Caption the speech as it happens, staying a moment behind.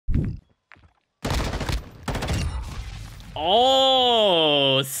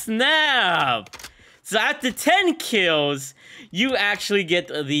Oh, snap! So after 10 kills, you actually get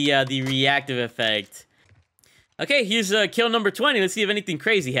the reactive effect. Okay, here's kill number 20. Let's see if anything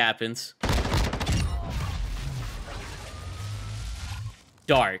crazy happens.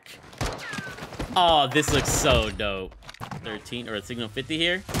 Dark. Oh, this looks so dope. 13 or a signal 50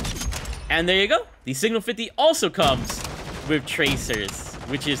 here. And there you go. The signal 50 also comes with tracers,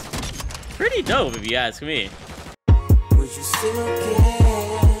 which is pretty dope if you ask me. Would you still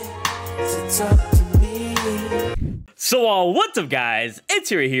care to talk to me? So what's up guys, it's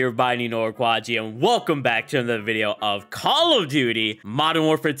here by Neopyric, and welcome back to another video of Call of Duty Modern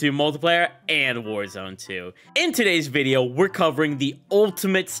Warfare 2 multiplayer and Warzone 2. In today's video, we're covering the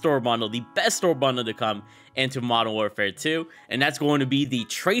ultimate store bundle, the best store bundle to come into Modern Warfare 2, and that's going to be the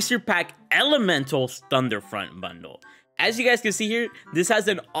Tracer Pack Elemental Thunderfront bundle. As you guys can see here, this has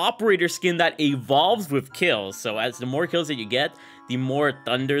an operator skin that evolves with kills. So as the more kills that you get, the more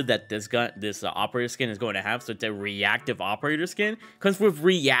thunder that this operator skin is going to have. So it's a reactive operator skin. Comes with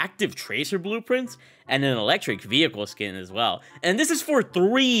reactive tracer blueprints and an electric vehicle skin as well. And this is for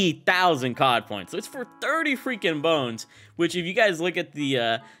 3,000 COD points. So it's for 30 freaking bones. Which, if you guys look at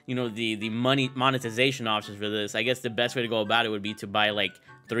the the monetization options for this, I guess the best way to go about it would be to buy like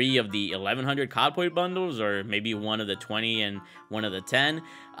 3 of the 1100 COD point bundles, or maybe 1 of the 20 and 1 of the 10.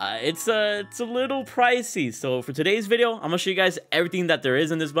 It's a little pricey. So for today's video, I'm gonna show you guys everything that there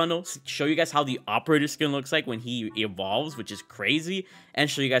is in this bundle, show you guys how the operator skin looks like when he evolves, which is crazy, and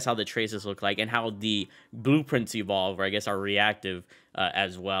show you guys how the traces look like and how the blueprints evolve, or I guess are reactive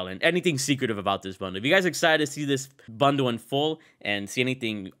as well, and anything secretive about this bundle. If you guys are excited to see this bundle in full and see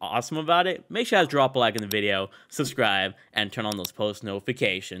anything awesome about it, make sure you guys drop a like in the video, subscribe, and turn on those post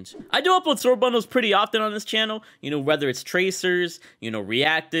notifications. I do upload store bundles pretty often on this channel, whether it's tracers,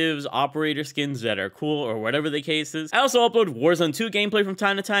 reactives, operator skins that are cool, or whatever the case is. I also upload Warzone 2 gameplay from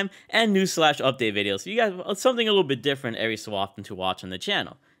time to time and news/update videos, so you guys have something a little bit different every so often to watch on the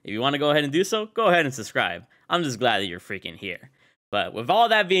channel. If you want to go ahead and do so, go ahead and subscribe. I'm just glad that you're freaking here. But with all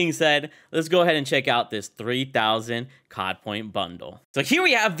that being said, let's go ahead and check out this 3,000 COD point bundle. So here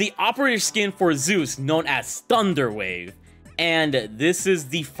we have the operator skin for Zeus, known as Thunderwave. And this is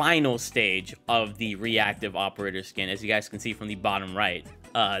the final stage of the reactive operator skin, as you guys can see from the bottom right.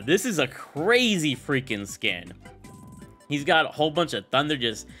 This is a crazy freaking skin. He's got a whole bunch of thunder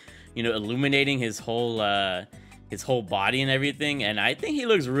just, illuminating his whole body and everything. And I think he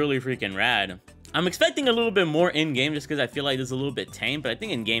looks really freaking rad. I'm expecting a little bit more in-game just because I feel like this is a little bit tame, but I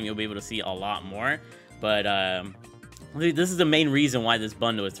think in-game you'll be able to see a lot more. But this is the main reason why this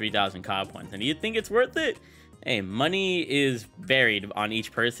bundle is 3,000 COD points. And do you think it's worth it? Hey, money is varied on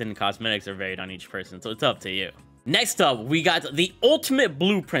each person, cosmetics are varied on each person, so it's up to you. Next up, we got the ultimate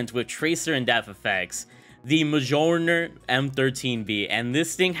blueprint with tracer and depth effects, the Mjollnir M13B, and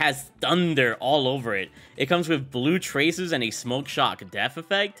this thing has thunder all over it. It comes with blue traces and a smoke shock depth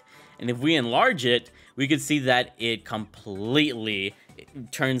effect. And if we enlarge it, we can see that it completely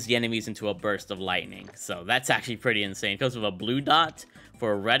turns the enemies into a burst of lightning. So that's actually pretty insane. It comes with a blue dot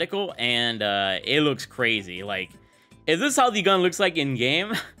for a reticle, and it looks crazy. Like, if this is how the gun looks like in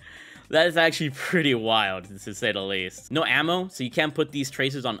game, that is actually pretty wild, to say the least. No ammo, so you can't put these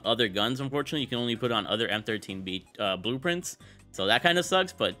traces on other guns, unfortunately. You can only put it on other M13B blueprints. So that kind of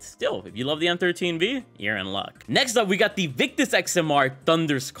sucks, but still, if you love the M13B, you're in luck. Next up, we got the Victus XMR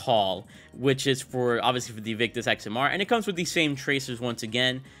Thunder's Call, which is obviously for the Victus XMR, and it comes with the same tracers once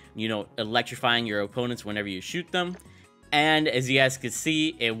again, electrifying your opponents whenever you shoot them. And as you guys can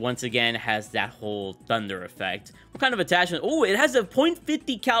see, it once again has that whole thunder effect. What kind of attachment? Oh, it has a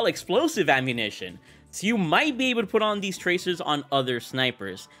 .50 cal explosive ammunition. So you might be able to put on these tracers on other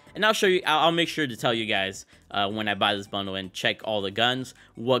snipers. And I'll show you, I'll make sure to tell you guys when I buy this bundle and check all the guns,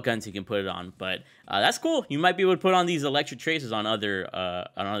 what guns you can put it on. But that's cool. You might be able to put on these electric tracers on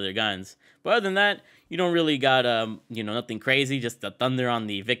other guns. But other than that, you don't really got, nothing crazy, just the thunder on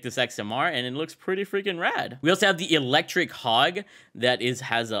the Victus XMR, and it looks pretty freaking rad. We also have the Electric Hog that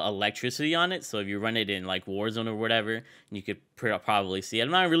has electricity on it. So if you run it in like Warzone or whatever, you could probably see it.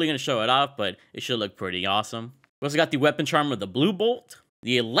 I'm not really going to show it off, but it should look pretty awesome. We also got the Weapon Charm with the Blue Bolt,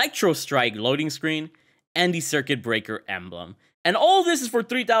 the Electro Strike loading screen, and the Circuit Breaker emblem. And all this is for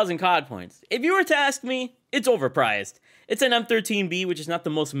 3,000 COD points. If you were to ask me, it's overpriced. It's an M13B, which is not the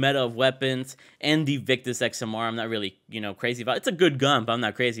most meta of weapons, and the Victus XMR, I'm not really, crazy about. It's a good gun, but I'm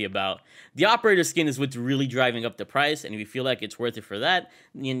not crazy about. The operator skin is what's really driving up the price, and if you feel like it's worth it for that,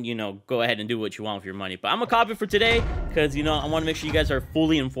 then, go ahead and do what you want with your money. But I'm gonna cop it for today, because, I want to make sure you guys are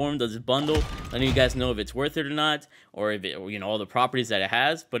fully informed of this bundle, letting you guys know if it's worth it or not, or if it, all the properties that it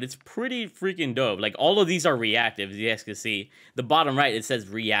has, but it's pretty freaking dope. Like, all of these are reactive, as you guys can see. The bottom right, it says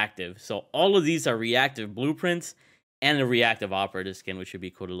reactive, so all of these are reactive blueprints, and a reactive operator skin, which should be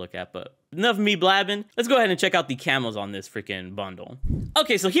cool to look at. But enough of me blabbing. Let's go ahead and check out the camos on this freaking bundle.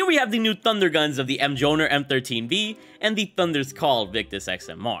 Okay, so here we have the new thunder guns of the Mjollnir M13B and the Thunder's Call Victus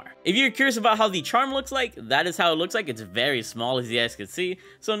XMR. If you're curious about how the charm looks like, that is how it looks like. It's very small, as you guys can see,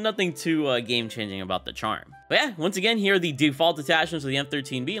 so nothing too game-changing about the charm. But yeah, once again, here are the default attachments of the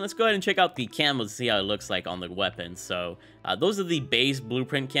M13B, and let's go ahead and check out the camos to see how it looks like on the weapon. So those are the base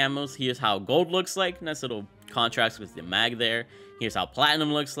blueprint camos. Here's how gold looks like. Nice little contrast with the mag there. Here's how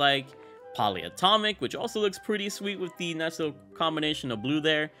platinum looks like. Polyatomic, which also looks pretty sweet with the nice little combination of blue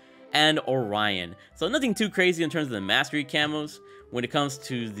there. And Orion. So nothing too crazy in terms of the mastery camos. When it comes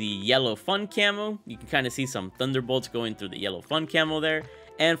to the yellow fun camo, you can kind of see some thunderbolts going through the yellow fun camo there.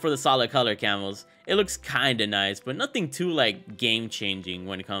 And for the solid color camos, it looks kind of nice, but nothing too like game changing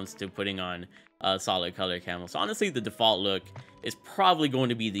when it comes to putting on solid color camo. So honestly, the default look is probably going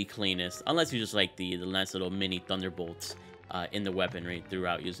to be the cleanest, unless you just like the nice little mini thunderbolts in the weaponry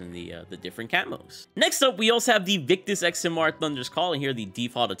throughout using the different camos. Next up, we also have the Victus XMR Thunder's Call, and here are the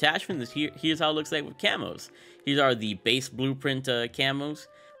default attachments. Here's how it looks like with camos. Here are the base blueprint camos,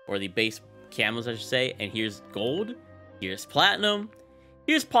 or the base camos, I should say, and here's gold, here's platinum,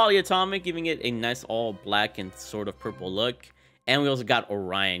 here's polyatomic, giving it a nice all black and sort of purple look, and we also got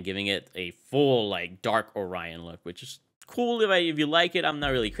Orion, giving it a full, like, dark Orion look, which is cool if you like it. I'm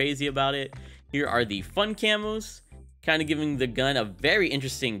not really crazy about it. Here are the fun camos, kind of giving the gun a very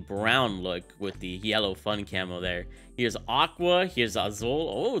interesting brown look with the yellow fun camo there. Here's aqua, here's azul.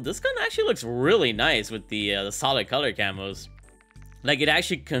 Oh, this gun actually looks really nice with the solid color camos. Like, it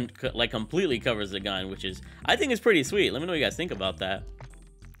actually completely covers the gun, which is, I think, is pretty sweet. Let me know what you guys think about that.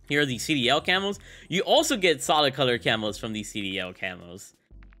 Here are the CDL camos. You also get solid color camos from these CDL camos.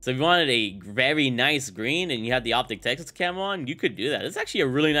 So if you wanted a very nice green and you had the Optic Texas camo on, you could do that. It's actually a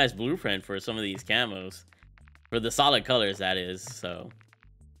really nice blueprint for some of these camos. For the solid colors, that is. So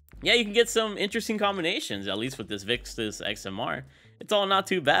yeah, you can get some interesting combinations, at least with this Victus XMR. It's all not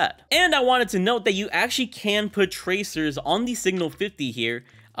too bad. And I wanted to note that you actually can put tracers on the Signal 50 here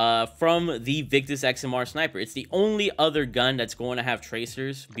from the Victus XMR Sniper. It's the only other gun that's going to have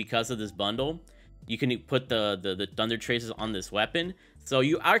tracers because of this bundle. You can put the thunder tracers on this weapon. So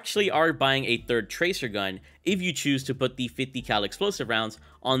you actually are buying a third tracer gun if you choose to put the 50 cal explosive rounds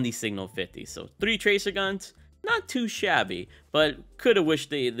on the Signal 50. So 3 tracer guns. Not too shabby, but could have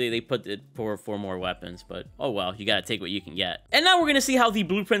wished they put it for more weapons, but oh well, you gotta take what you can get. And now we're gonna see how the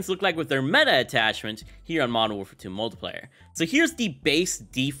blueprints look like with their meta attachments here on Modern Warfare 2 multiplayer. So here's the base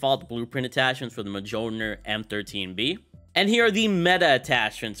default blueprint attachments for the Mjollnir M13B. And here are the meta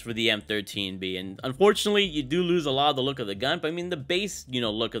attachments for the M13B, and unfortunately, you do lose a lot of the look of the gun, but I mean, the base,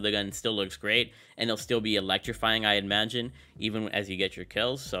 look of the gun still looks great, and it'll still be electrifying, I imagine, even as you get your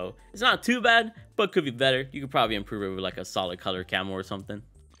kills, so it's not too bad, but could be better. You could probably improve it with like a solid color camo or something.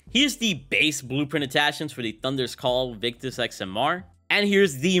 Here's the base blueprint attachments for the Thunder's Call Victus XMR. And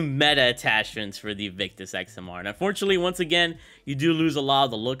here's the meta attachments for the Victus XMR. And unfortunately, once again, you do lose a lot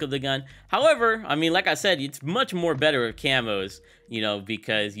of the look of the gun. However, I mean, like I said, it's much more better with camos,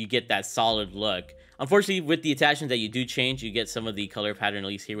 because you get that solid look. Unfortunately, with the attachments that you do change, you get some of the color pattern, at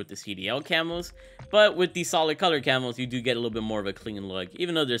least here with the CDL camos. But with the solid color camos, you do get a little bit more of a clean look,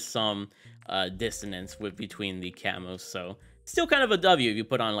 even though there's some dissonance between the camos. So still kind of a W if you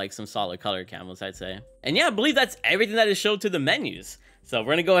put on like some solid color camos, I'd say. And yeah, I believe that's everything that is showed to the menus. So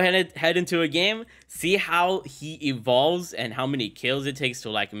we're gonna go ahead and head into a game, see how he evolves and how many kills it takes to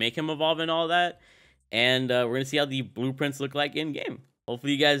like make him evolve and all that. And we're gonna see how the blueprints look like in game.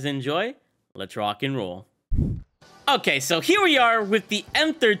 Hopefully you guys enjoy. Let's rock and roll. Okay, so here we are with the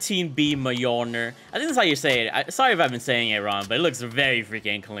M13B Mjollnir. I think that's how you say it. Sorry if I've been saying it wrong, but it looks very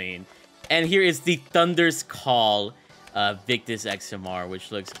freaking clean. And here is the Thunder's Call Victus XMR,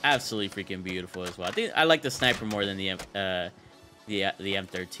 which looks absolutely freaking beautiful as well. I think I like the sniper more than the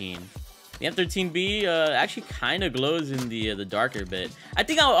M13. The M13B actually kind of glows in the darker bit. I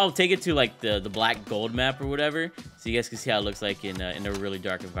think I'll take it to like the black gold map or whatever, so you guys can see how it looks like in a really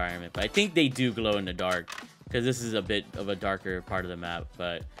dark environment. But I think they do glow in the dark because this is a bit of a darker part of the map.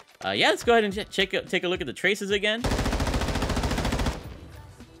 But yeah, let's go ahead and take a look at the traces again.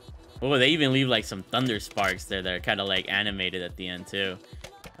 Oh, they even leave like some thunder sparks there that are kind of like animated at the end too.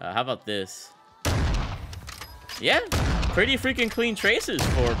 How about this? Yeah, pretty freaking clean tracers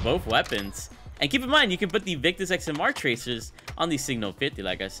for both weapons. And keep in mind, you can put the Victus XMR tracers on the Signal 50,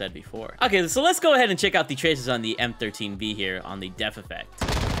 like I said before. Okay, so let's go ahead and check out the tracers on the M13B here on the def effect.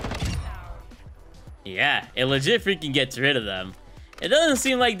 Yeah, it legit freaking gets rid of them. It doesn't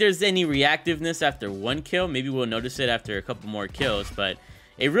seem like there's any reactiveness after one kill. Maybe we'll notice it after a couple more kills, but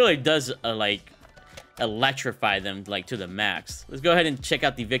it really does, like, electrify them, like, to the max. Let's go ahead and check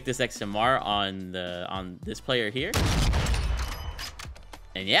out the Victus XMR on this player here.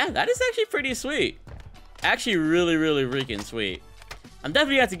 And yeah, that is actually pretty sweet. Actually, really, really freaking sweet. I'm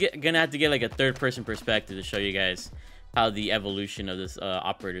definitely gonna have to get like a third-person perspective to show you guys how the evolution of this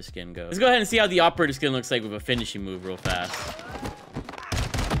operator skin goes. Let's go ahead and see how the operator skin looks like with a finishing move real fast.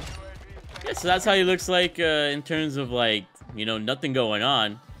 Yeah, so that's how he looks like in terms of like, you know, nothing going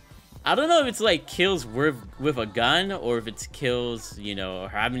on. I don't know if it's like kills with a gun or if it's kills, you know, or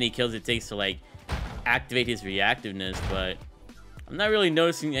how many kills it takes to like activate his reactiveness, but I'm not really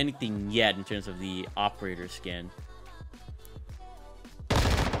noticing anything yet in terms of the operator skin.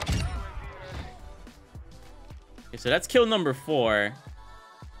 Okay, so that's kill number 4.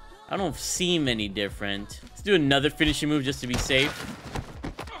 I don't seem any different. Let's do another finishing move just to be safe.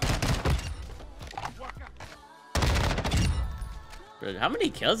 Bro, how many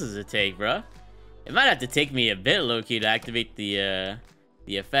kills does it take, bro? It might have to take me a bit, low-key, to activate the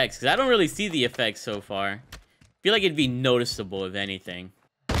effects, because I don't really see the effects so far. I feel like it'd be noticeable, if anything.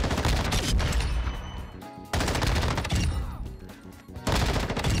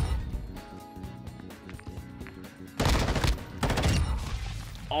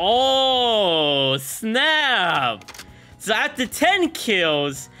 Oh, snap! So after 10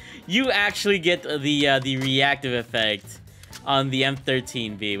 kills, you actually get the reactive effect on the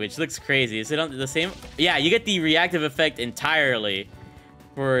M13B, which looks crazy. Is it on the same? Yeah, you get the reactive effect entirely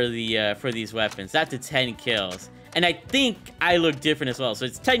for these weapons after 10 kills. And I think I look different as well. So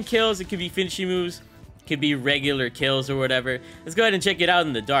it's 10 kills. It could be finishing moves. It could be regular kills or whatever. Let's go ahead and check it out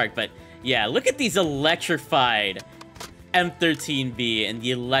in the dark. But yeah, look at these electrified M13B and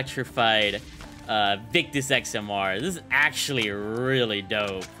the electrified Victus XMR. This is actually really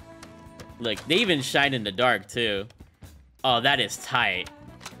dope. Look, they even shine in the dark too. Oh, that is tight.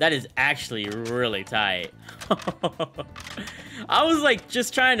 That is actually really tight. I was like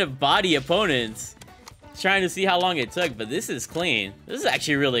just trying to body opponents, trying to see how long it took, but this is clean. This is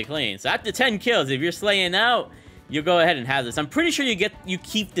actually really clean. So after 10 kills, if you're slaying out, you'll go ahead and have this. I'm pretty sure you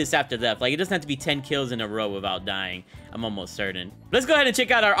keep this after death. Like, it doesn't have to be 10 kills in a row without dying. I'm almost certain. Let's go ahead and check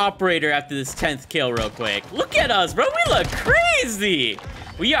out our operator after this 10th kill real quick. Look at us, bro. We look crazy.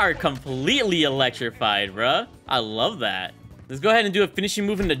 We are completely electrified, bro. I love that. Let's go ahead and do a finishing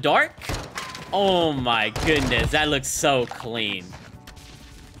move in the dark. Oh my goodness, that looks so clean.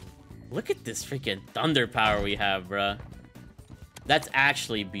 Look at this freaking thunder power we have, bro. That's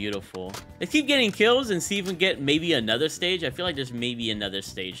actually beautiful. Let's keep getting kills and see if we can get maybe another stage. I feel like there's maybe another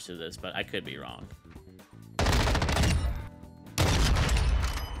stage to this, but I could be wrong.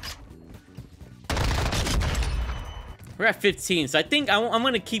 We're at 15, so I think I'm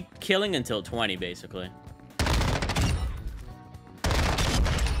gonna keep killing until 20, basically.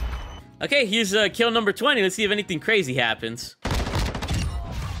 Okay, here's kill number 20. Let's see if anything crazy happens.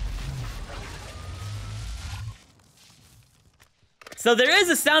 So there is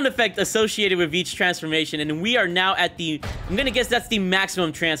a sound effect associated with each transformation, and we are now at the... I'm gonna guess that's the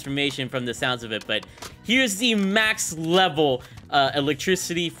maximum transformation from the sounds of it, but here's the max level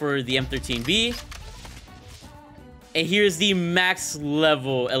electricity for the M13B. And here's the max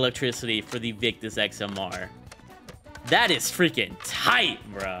level electricity for the Victus XMR. That is freaking tight,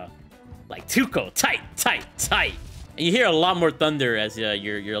 bro. Like, Tuco, tight, tight, tight. And you hear a lot more thunder as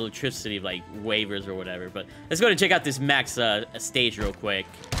your electricity, like, wavers or whatever. But let's go and check out this max stage real quick.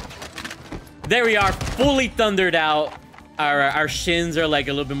 There we are, fully thundered out. Our shins are, like,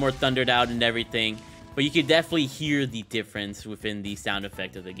 a little bit more thundered out and everything. But you can definitely hear the difference within the sound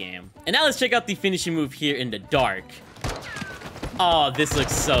effect of the game. And now let's check out the finishing move here in the dark. Oh, this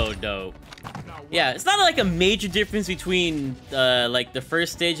looks so dope. Yeah, it's not like a major difference between like the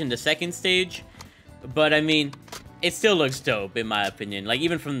first stage and the second stage, but I mean, it still looks dope in my opinion. Like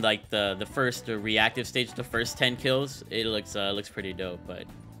even from like the first reactive stage, the first 10 kills, it looks pretty dope. But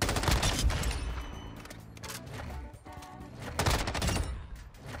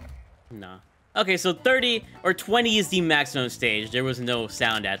nah. Okay, so 30 or 20 is the maximum stage. There was no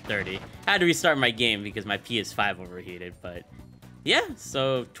sound at 30. I had to restart my game because my PS5 overheated, but yeah,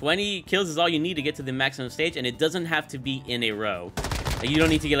 so 20 kills is all you need to get to the maximum stage, and it doesn't have to be in a row. Like, you don't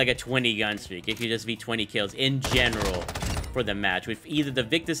need to get like a 20 gun streak. It could just be 20 kills in general for the match with either the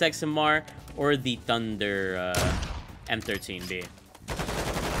Victus XMR or the Thunder M13B.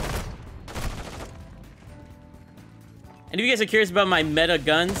 And if you guys are curious about my meta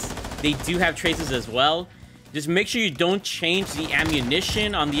guns, they do have traces as well. Just make sure you don't change the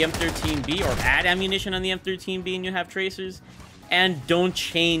ammunition on the M13B or add ammunition on the M13B and you have tracers. And don't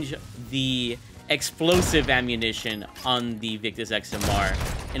change the explosive ammunition on the Victus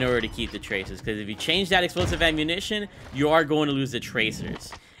XMR in order to keep the tracers. Because if you change that explosive ammunition, you are going to lose the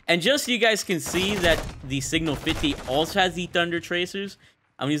tracers. And just so you guys can see that the Signal 50 also has the Thunder tracers,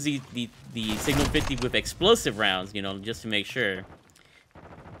 I'm using the Signal 50 with explosive rounds, you know, just to make sure.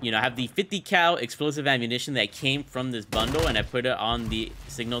 You know, I have the 50 cal explosive ammunition that came from this bundle, and I put it on the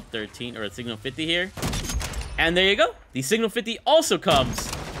Signal 13 or Signal 50 here. And there you go. The Signal 50 also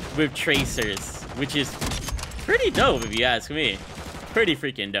comes with tracers, which is pretty dope if you ask me. Pretty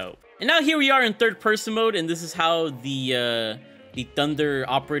freaking dope. And now here we are in third person mode, and this is how the Thunder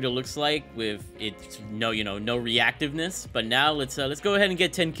operator looks like with its no reactiveness. But now let's go ahead and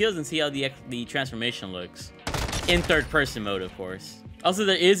get 10 kills and see how the transformation looks in third person mode, of course. Also,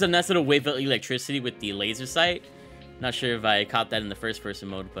 there is a nice little wave of electricity with the laser sight. Not sure if I caught that in the first person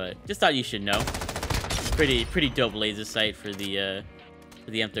mode, but just thought you should know. Pretty dope laser sight for the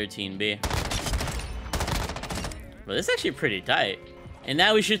M13B. But it's actually pretty tight. And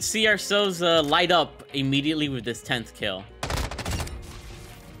now we should see ourselves light up immediately with this 10th kill.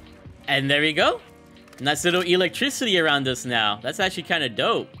 And there we go. Nice little electricity around us now. That's actually kind of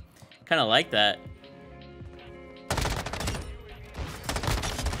dope. Kind of like that.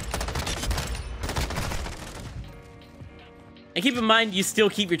 And keep in mind, you still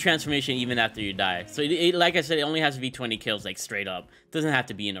keep your transformation even after you die. So, like I said, it only has to be 20 kills, like, straight up. It doesn't have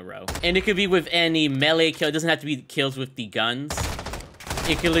to be in a row. And it could be with any melee kill. It doesn't have to be kills with the guns.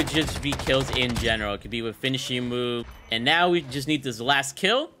 It could just be kills in general. It could be with finishing move. And now we just need this last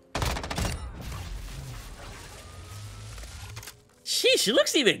kill. Sheesh, it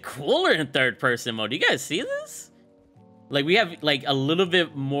looks even cooler in third person mode. Do you guys see this? Like, we have, like, a little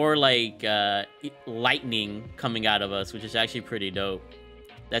bit more, like, lightning coming out of us, which is actually pretty dope.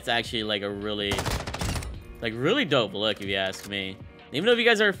 That's actually, like, a really dope look, if you ask me. Even though if you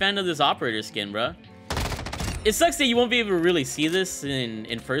guys are a fan of this operator skin, bro. It sucks that you won't be able to really see this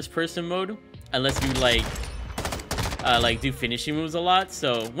in first-person mode, unless you, like, do finishing moves a lot.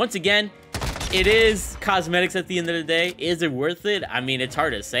 So, once again, it is cosmetics at the end of the day. Is it worth it? I mean, it's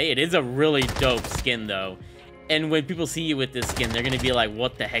hard to say. It is a really dope skin, though. And when people see you with this skin, they're going to be like,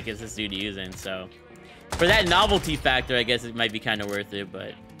 what the heck is this dude using? So, for that novelty factor, I guess it might be kind of worth it.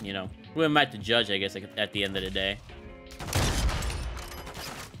 But, you know, who am I to judge, I guess, at the end of the day.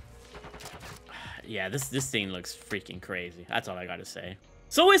 Yeah, this thing looks freaking crazy. That's all I got to say.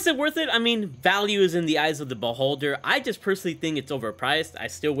 So is it worth it? I mean, value is in the eyes of the beholder. I just personally think it's overpriced. I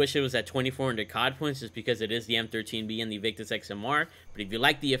still wish it was at 2,400 COD points just because it is the M13B and the Victus XMR. But if you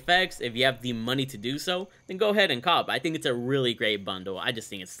like the effects, if you have the money to do so, then go ahead and cop. I think it's a really great bundle. I just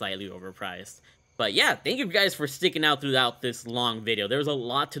think it's slightly overpriced. But yeah, thank you guys for sticking out throughout this long video. There's a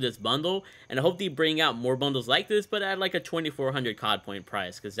lot to this bundle, and I hope they bring out more bundles like this, but at like a 2,400 COD point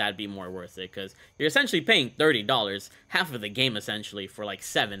price, because that'd be more worth it, because you're essentially paying $30, half of the game essentially, for like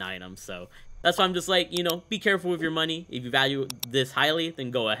 7 items. So that's why I'm just like, you know, be careful with your money. If you value this highly,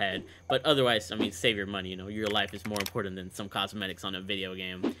 then go ahead. But otherwise, I mean, save your money. You know, your life is more important than some cosmetics on a video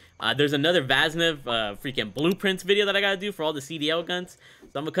game. There's another Vaznev freaking blueprints video that I gotta do for all the CDL guns.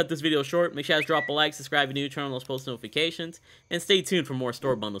 So I'm gonna cut this video short. Make sure you guys drop a like, subscribe if you're new, turn on those post notifications, and stay tuned for more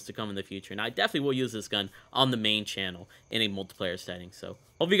store bundles to come in the future. And I definitely will use this gun on the main channel in a multiplayer setting. So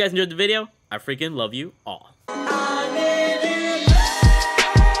hope you guys enjoyed the video. I freaking love you all.